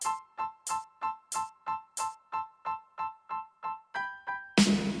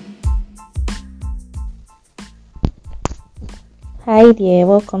Hi there,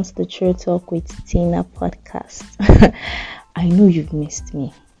 welcome to the True Talk with Tina podcast. I know you've missed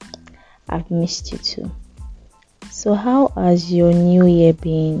me. I've missed you too. So, how has your new year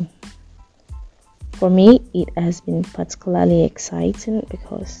been? For me, it has been particularly exciting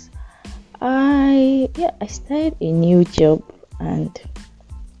because I started a new job and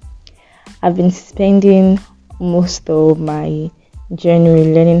I've been spending most of my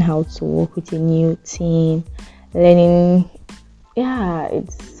January learning how to work with a new team, learning.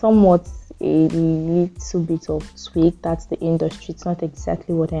 It's somewhat a little bit of tweak. That's the industry. It's not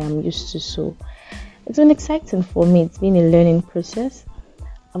exactly what I am used to. So it's been exciting for me. It's been a learning process.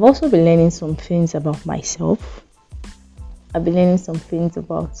 I've also been learning some things about myself. I've been learning some things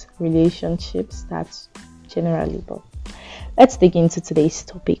about relationships. That's generally. But let's dig into today's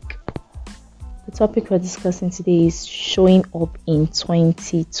topic. The topic we're discussing today is showing up in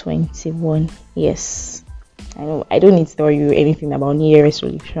 2021. Yes. I know I don't need to tell you anything about New Year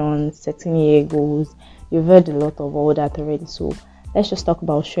resolutions, setting year goals. You've heard a lot of all that already. So let's just talk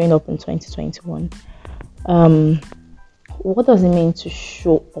about showing up in 2021. What does it mean to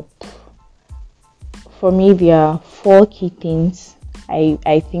show up? For me, there are 4 key things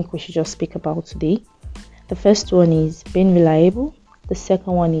I think we should just speak about today. The first one is being reliable. The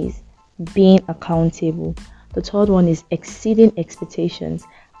second one is being accountable. The third one is exceeding expectations.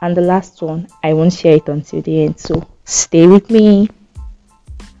 And the last one, I won't share it until the end, so stay with me.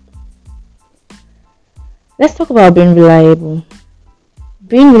 Let's talk about being reliable.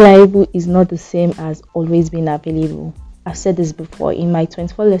 Being reliable is not the same as always being available. I've said this before in my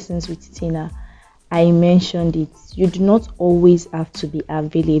 24 lessons with Tina. I mentioned it. You do not always have to be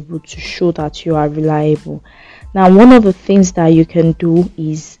available to show that you are reliable. Now, one of the things that you can do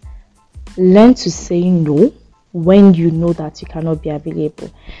is learn to say no when you know that you cannot be available.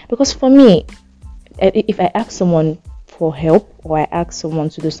 Because for me, if I ask someone for help or I ask someone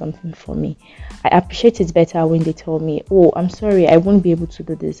to do something for me, I appreciate it better when they tell me, oh, I'm sorry, I won't be able to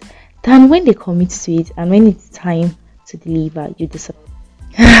do this, than when they commit to it and when it's time to deliver, you disappoint.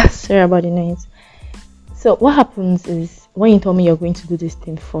 Sorry about the noise. So what happens is when you tell me you're going to do this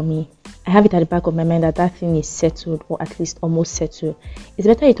thing for me, I have it at the back of my mind that thing is settled, or at least almost settled. It's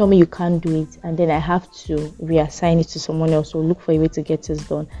better you tell me you can't do it and then I have to reassign it to someone else or look for a way to get this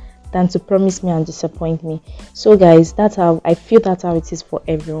done than to promise me and disappoint me. So guys, that's how I feel, that's how it is for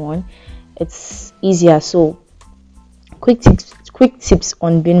everyone. It's easier. So quick tips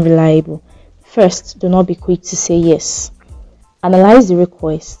on being reliable. First, do not be quick to say yes. Analyze the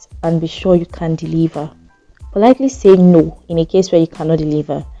request and be sure you can deliver. Politely say no in a case where you cannot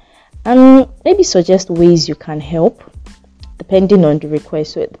deliver. And maybe suggest ways you can help depending on the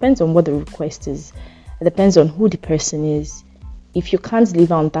request. So it depends on what the request is. It depends on who the person is. If you can't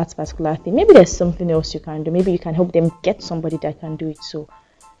deliver on that particular thing, maybe there's something else you can do. Maybe you can help them get somebody that can do it. So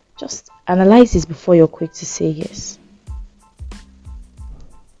just analyze this before you're quick to say yes.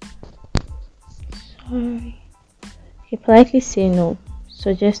 Sorry. Okay, politely say no.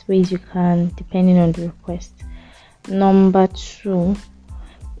 Suggest ways you can depending on the request. Number 2.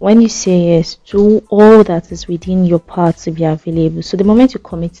 When you say yes, do all that is within your power to be available. So the moment you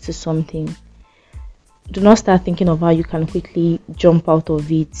commit to something, do not start thinking of how you can quickly jump out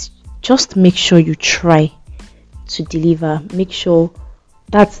of it. Just make sure you try to deliver. Make sure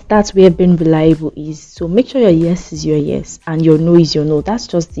that's where being reliable is. So make sure your yes is your yes and your no is your no. That's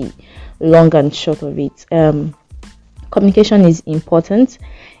just the long and short of it. Communication is important.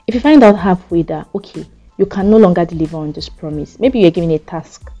 If you find out halfway that, okay, you can no longer deliver on this promise. Maybe you're given a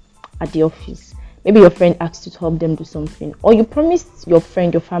task at the office. Maybe your friend asked you to help them do something. Or you promised your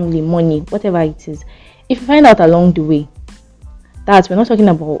friend, your family, money, whatever it is. If you find out along the way that we're not talking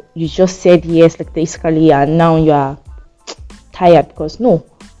about you just said yes like basically and now you are tired, because no,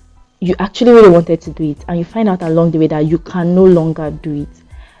 you actually really wanted to do it and you find out along the way that you can no longer do it.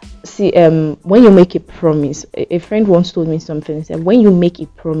 See, when you make a promise, a friend once told me something. He said, when you make a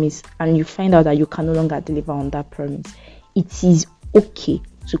promise and you find out that you can no longer deliver on that promise, it is okay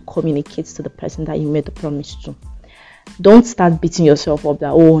to communicate to the person that you made the promise to. Don't start beating yourself up that,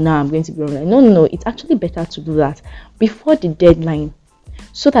 oh, now I'm going to be wrong. No, it's actually better to do that before the deadline,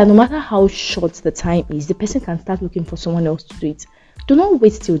 so that no matter how short the time is, the person can start looking for someone else to do it. Do not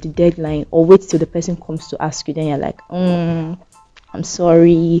wait till the deadline or wait till the person comes to ask you, then you're like, I'm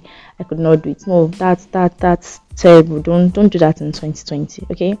sorry, I could not do it. No, that's terrible. Don't do that in 2020.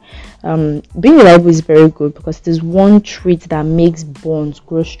 Okay. Being reliable is very good because it is one trait that makes bonds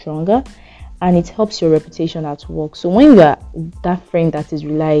grow stronger and it helps your reputation at work. So when you are that friend that is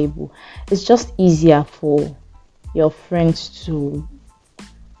reliable, it's just easier for your friends to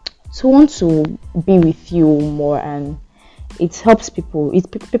want to be with you more, and It helps people.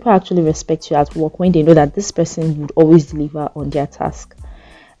 People actually respect you at work when they know that this person would always deliver on their task.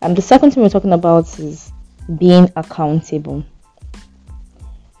 The second thing we're talking about is being accountable.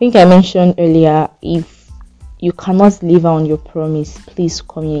 I think I mentioned earlier, if you cannot deliver on your promise, please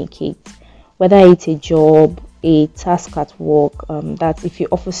communicate. Whether it's a job, a task at work, that if you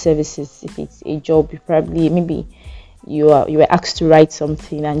offer services, if it's a job, you probably maybe you were asked to write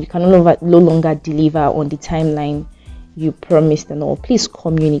something and you can no longer deliver on the timeline you promised and all. Please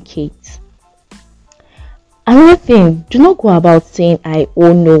communicate. Another thing, do not go about saying I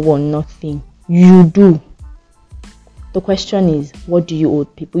owe no one nothing. You do. The question is, what do you owe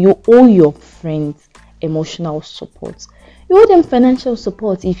people? You owe your friends emotional support. You owe them financial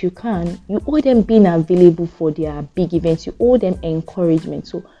support if you can. You owe them being available for their big events. You owe them encouragement.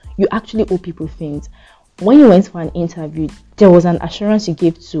 So you actually owe people things. When you went for an interview, there was an assurance you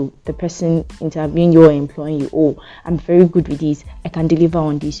gave to the person interviewing you or employing you. Oh, I'm very good with this. I can deliver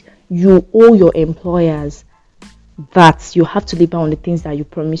on this. You owe your employers that you have to deliver on the things that you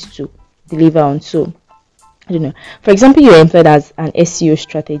promised to deliver on. So I don't know. For example, you're employed as an SEO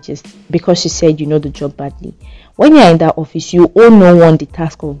strategist because you said you know the job badly. When you're in that office, you owe no one the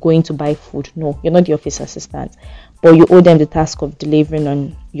task of going to buy food. No, you're not the office assistant, but you owe them the task of delivering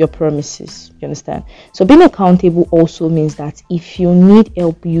on your promises. You understand? So being accountable also means that if you need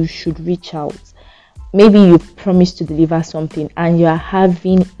help, you should reach out. Maybe you promised to deliver something and you are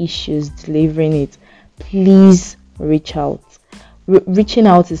having issues delivering it. Please reach out. Reaching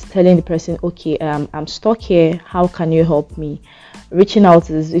out is telling the person, okay, I'm stuck here, how can you help me? Reaching out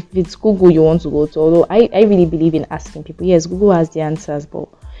is, if it's Google you want to go to, although I really believe in asking people. Yes, Google has the answers, but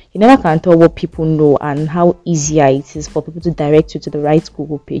you never can tell what people know and how easier it is for people to direct you to the right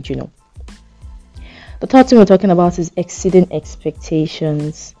Google page. The third thing we're talking about is exceeding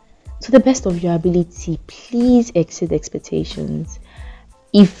expectations. To the best of your ability, please exceed expectations.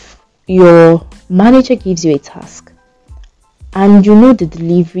 If your manager gives you a task and you know the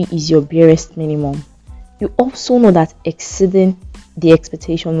delivery is your barest minimum, you also know that exceeding the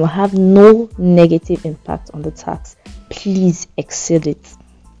expectation will have no negative impact on the task. Please exceed it.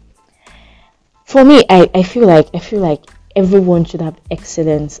 For me, I feel like everyone should have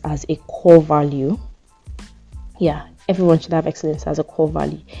excellence as a core value. Yeah, everyone should have excellence as a core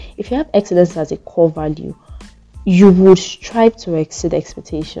value. If you have excellence as a core value, you would strive to exceed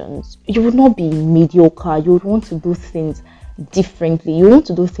expectations. You would not be mediocre. You would want to do things differently. You want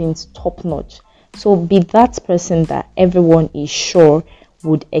to do things top notch. So be that person that everyone is sure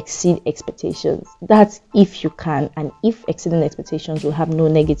would exceed expectations. That's if you can, and if exceeding expectations will have no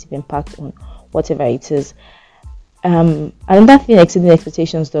negative impact on whatever it is. Another thing exceeding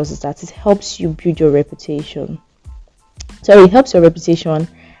expectations does is that it helps you build your reputation. So it helps your reputation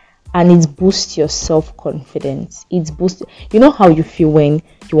and it boosts your self-confidence. It boosts, you know how you feel when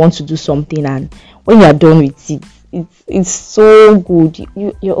you want to do something and when you are done with it, it's so good.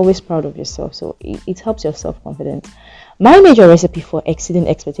 You're always proud of yourself. So it helps your self-confidence. My major recipe for exceeding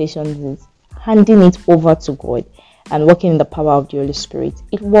expectations is handing it over to God and working in the power of the Holy Spirit.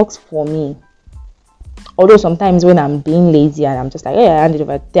 It works for me. Although sometimes when I'm being lazy and I'm just like, I hand it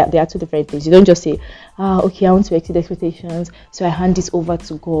over, there are two different things. You don't just say, okay, I want to exceed expectations, so I hand this over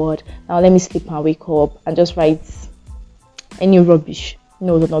to God. Now let me sleep and wake up and just write any rubbish.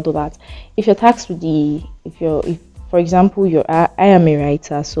 No, do not do that. If you're tasked with if for example, I am a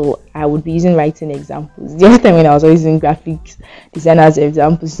writer, so I would be using writing examples. The other time when I was using graphic designers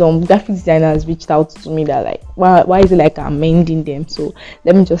examples, some graphic designers reached out to me that like, why is it like I'm mending them? So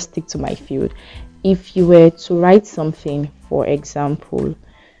let me just stick to my field. If you were to write something, for example,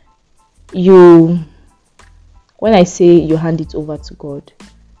 when I say you hand it over to God,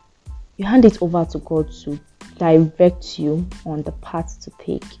 you hand it over to God to direct you on the path to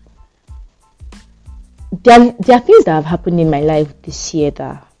take. There are things that have happened in my life this year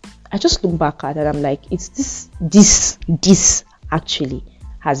that I just look back at and I'm like, it's this actually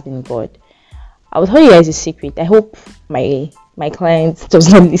has been God. I will tell you guys a secret. I hope my client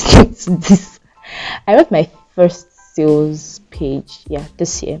does not listen to this. I wrote my first sales page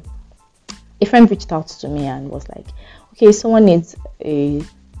this year. A friend reached out to me and was like, okay, someone needs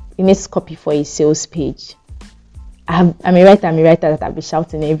copy for a sales page. I'm a writer that I've been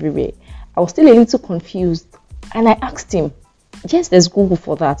shouting everywhere. I was still a little confused and I asked him, yes, there's Google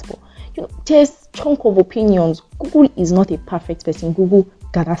for that, but there's chunk of opinions. Google is not a perfect person. Google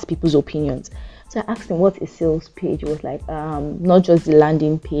gathers people's opinions. So I asked him what a sales page was like. Not just the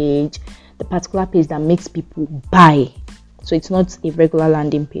landing page, the particular page that makes people buy. So it's not a regular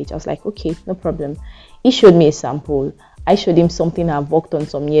landing page. I was like, okay, no problem. He showed me a sample I showed him something I've worked on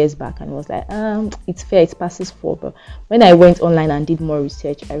some years back and was like, it's fair, it passes 4. But when I went online and did more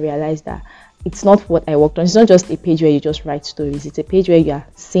research, I realized that it's not what I worked on. It's not just a page where you just write stories. It's a page where you are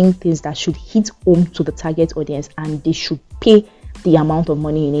saying things that should hit home to the target audience and they should pay the amount of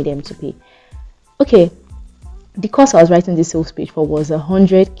money you need them to pay. Okay, the course I was writing this sales page for was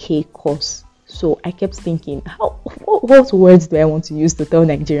 100k course. So I kept thinking, what words do I want to use to tell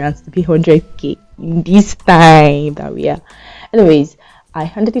Nigerians to pay 100k in this time that we are? Anyways, I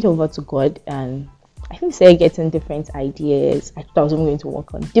handed it over to God and I think started getting different ideas I thought I was going to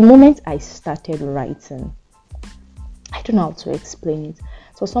work on. The moment I started writing, I don't know how to explain it.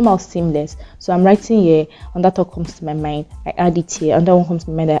 So somehow seamless. So I'm writing here, and that thought comes to my mind, I add it here, and that one comes to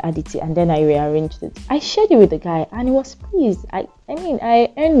my mind, I add it here, and then I rearranged it. I shared it with the guy and he was pleased. I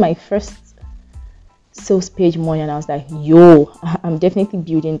earned my first sales page money and I was like, yo, I'm definitely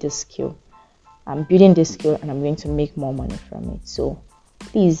building this skill. I'm building this skill and I'm going to make more money from it. So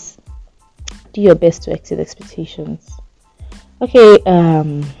please do your best to exceed expectations. Okay,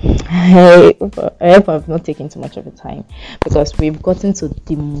 I hope I've not taken too much of the time because we've gotten to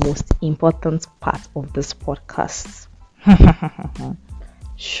the most important part of this podcast.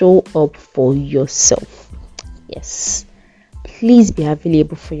 Show up for yourself. Yes, please be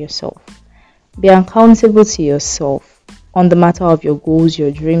available for yourself. Be accountable to yourself on the matter of your goals,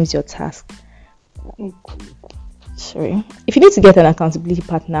 your dreams, your tasks. Sorry. If you need to get an accountability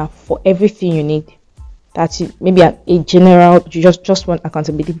partner for everything you need, that's maybe a general, you just want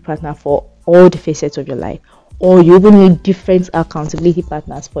accountability partner for all the facets of your life, or you even need different accountability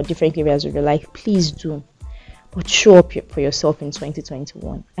partners for different areas of your life, please do. But show up for yourself in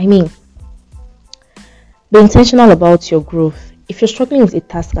 2021. I mean, be intentional about your growth. If you're struggling with a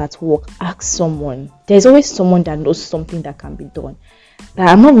task at work, ask someone. There's always someone that knows something that can be done. But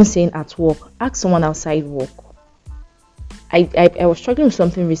I'm not even saying at work. Ask someone outside work. I was struggling with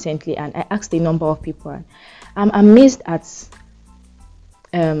something recently and I asked a number of people and I'm amazed at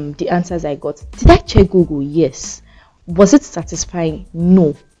the answers I got. Did I check Google? Yes. Was it satisfying?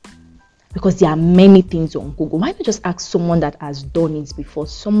 No. Because there are many things on Google. Why not just ask someone that has done it before,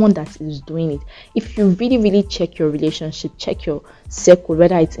 someone that is doing it? If you really check your relationship, check your circle,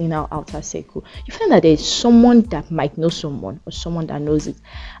 whether it's in or outer circle, you find that there's someone that might know someone or someone that knows it.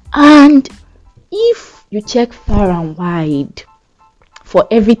 And if you check far and wide for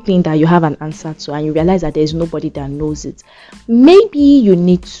everything that you have an answer to and you realize that there's nobody that knows it, maybe you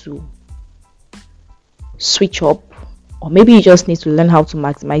need to switch up, or maybe you just need to learn how to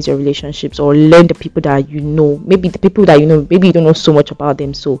maximize your relationships or learn the people that you know. Maybe the people that you know, maybe you don't know so much about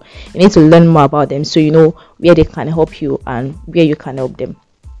them, so you need to learn more about them so you know where they can help you and where you can help them.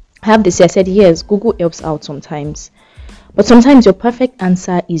 I have this, I said yes, Google helps out sometimes, but sometimes your perfect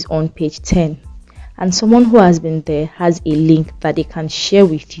answer is on page 10 and someone who has been there has a link that they can share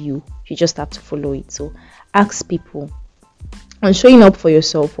with you. You just have to follow it. So ask people. And showing up for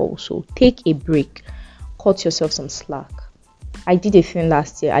yourself also, take a break, cut yourself some slack. I did a thing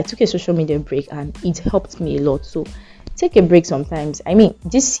last year. I took a social media break and it helped me a lot. So take a break sometimes. I mean,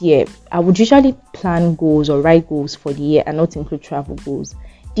 this year I would usually plan goals or write goals for the year and not include travel goals.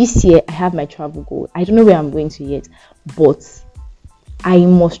 This year I have my travel goal. I don't know where I'm going to yet, but I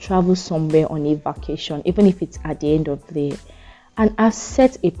must travel somewhere on a vacation, even if it's at the end of the year. And I've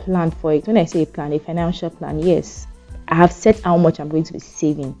set a plan for it. When I say a plan, a financial plan, yes, I have set how much I'm going to be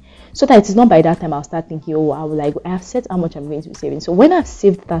saving, so that it's not by that time I'll start thinking, oh, I have set how much I'm going to be saving. So when I've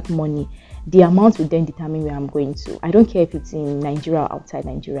saved that money, the amount will then determine where I'm going to. I don't care if it's in Nigeria or outside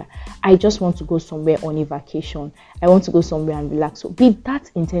Nigeria. I just want to go somewhere on a vacation. I want to go somewhere and relax. So be that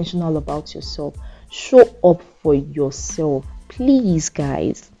intentional about yourself. Show up for yourself, please,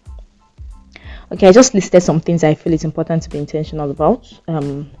 guys. Okay, I just listed some things I feel it's important to be intentional about.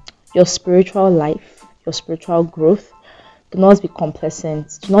 Your spiritual life, your spiritual growth. Do not be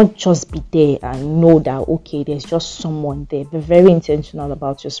complacent. Do not just be there and know that, okay, there's just someone there. Be very intentional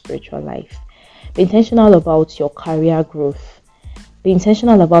about your spiritual life. Be intentional about your career growth. Be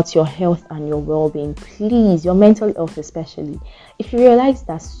intentional about your health and your well-being. Please, your mental health especially. If you realize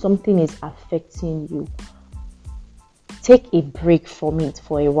that something is affecting you, take a break from it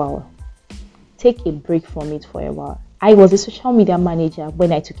for a while. Take a break from it for a while. I was a social media manager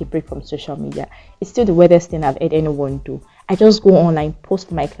when I took a break from social media. It's still the weirdest thing I've heard anyone do. I just go online, post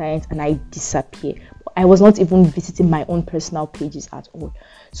for my clients, and I disappear. I was not even visiting my own personal pages at all.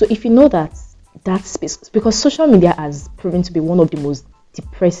 So if you know that space, because social media has proven to be one of the most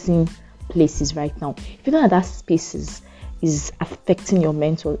depressing places right now. If you know that space is affecting your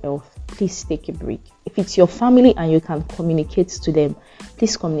mental health, please take a break. If it's your family and you can communicate to them,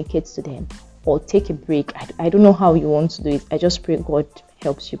 please communicate to them. or take a break. I don't know how you want to do it. I just pray God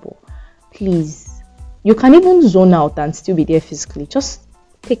helps you, but please, you can even zone out and still be there physically. Just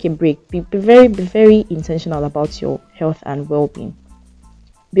take a break. Be very intentional about your health and well-being.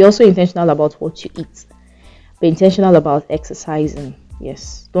 Be also intentional about what you eat. Be intentional about exercising.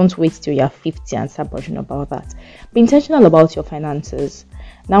 Yes, don't wait till you're 50 and start bothering about that. Be intentional about your finances.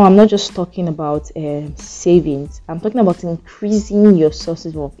 Now, I'm not just talking about savings. I'm talking about increasing your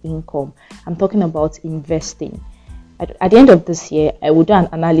sources of income. I'm talking about investing. At the end of this year, I will do an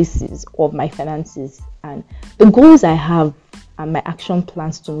analysis of my finances and the goals I have and my action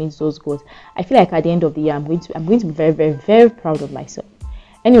plans to meet those goals. I feel like at the end of the year, I'm going to be very proud of myself.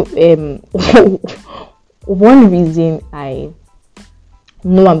 Anyway, one reason I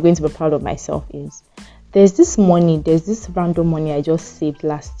know I'm going to be proud of myself is there's this random money I just saved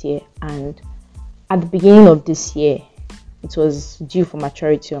last year, and at the beginning of this year, it was due for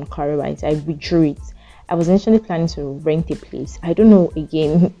maturity on Caribbean. I withdrew it. I was initially planning to rent a place. I don't know,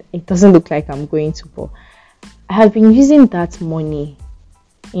 again, it doesn't look like I'm going to, but I have been using that money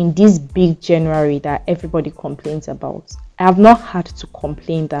in this big January that everybody complains about. I have not had to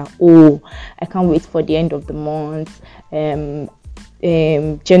complain that, oh, I can't wait for the end of the month.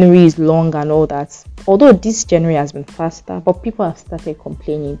 January is long and all that. Although this January has been faster, but people have started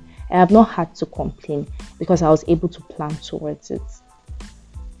complaining. I have not had to complain because I was able to plan towards it.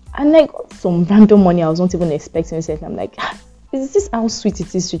 And I got some random money I was not even expecting. I'm like, is this how sweet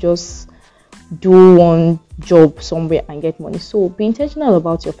it is to just do one job somewhere and get money? So be intentional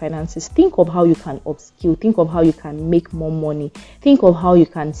about your finances. Think of how you can upskill. Think of how you can make more money. Think of how you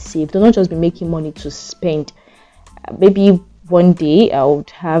can save. Do not just be making money to spend. Maybe one day I would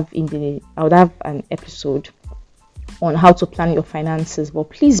have an episode on how to plan your finances, but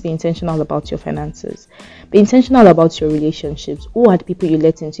please be intentional about your finances. Be intentional about your relationships. Who are the people you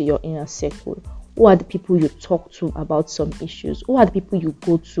let into your inner circle? Who are the people you talk to about some issues? Who are the people you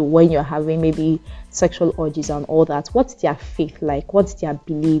go to when you're having maybe sexual urges and all that? What's their faith like? What's their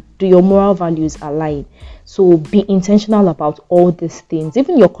belief? Do your moral values align? So be intentional about all these things.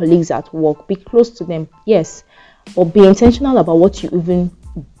 Even your colleagues at work, be close to them, yes, but be intentional about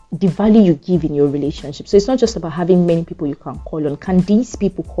the value you give in your relationship. So it's not just about having many people you can call on. Can these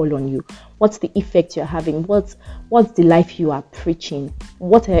people call on you? What's the effect you're having? What's the life you are preaching?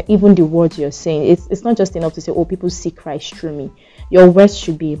 What are even the words you're saying? It's not just enough to say, oh, people see Christ through me. Your words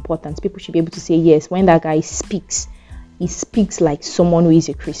should be important. People should be able to say, yes, when that guy speaks, he speaks like someone who is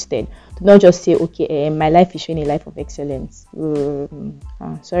a Christian. Do not just say, okay, my life is showing a life of excellence.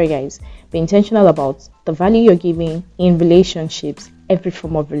 Sorry guys. Be intentional about the value you're giving in relationships, every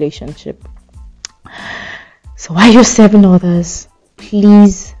form of relationship. So while you're serving others,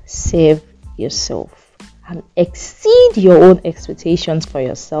 please save yourself and exceed your own expectations for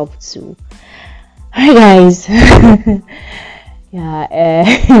yourself too. Alright guys.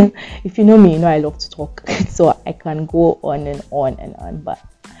 If you know me, you know I love to talk, so I can go on and on and on, but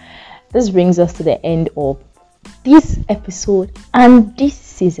this brings us to the end of this episode and this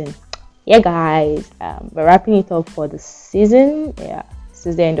season. Yeah guys, we're wrapping it up for the season. Yeah, this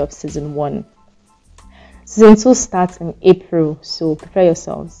is the end of season 1. Season 2 starts in April, so prepare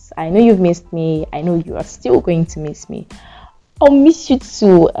yourselves. I know you've missed me. I know you are still going to miss me. I'll miss you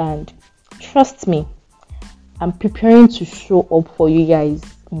too, and trust me, I'm preparing to show up for you guys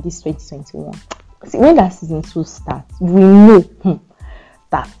in this 2021. See, when that season 2 starts, we know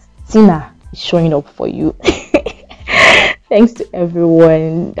that Tina is showing up for you. Thanks to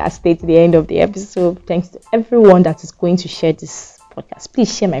everyone that stayed to the end of the episode. Thanks to everyone that is going to share this podcast.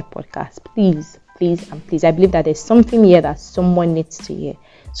 Please share my podcast. Please, and please. I believe that there's something here that someone needs to hear.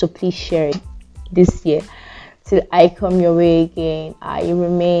 So please share it this year. Till I come your way again, I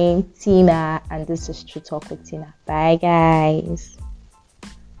remain Tina, and this is True Talk with Tina. Bye guys.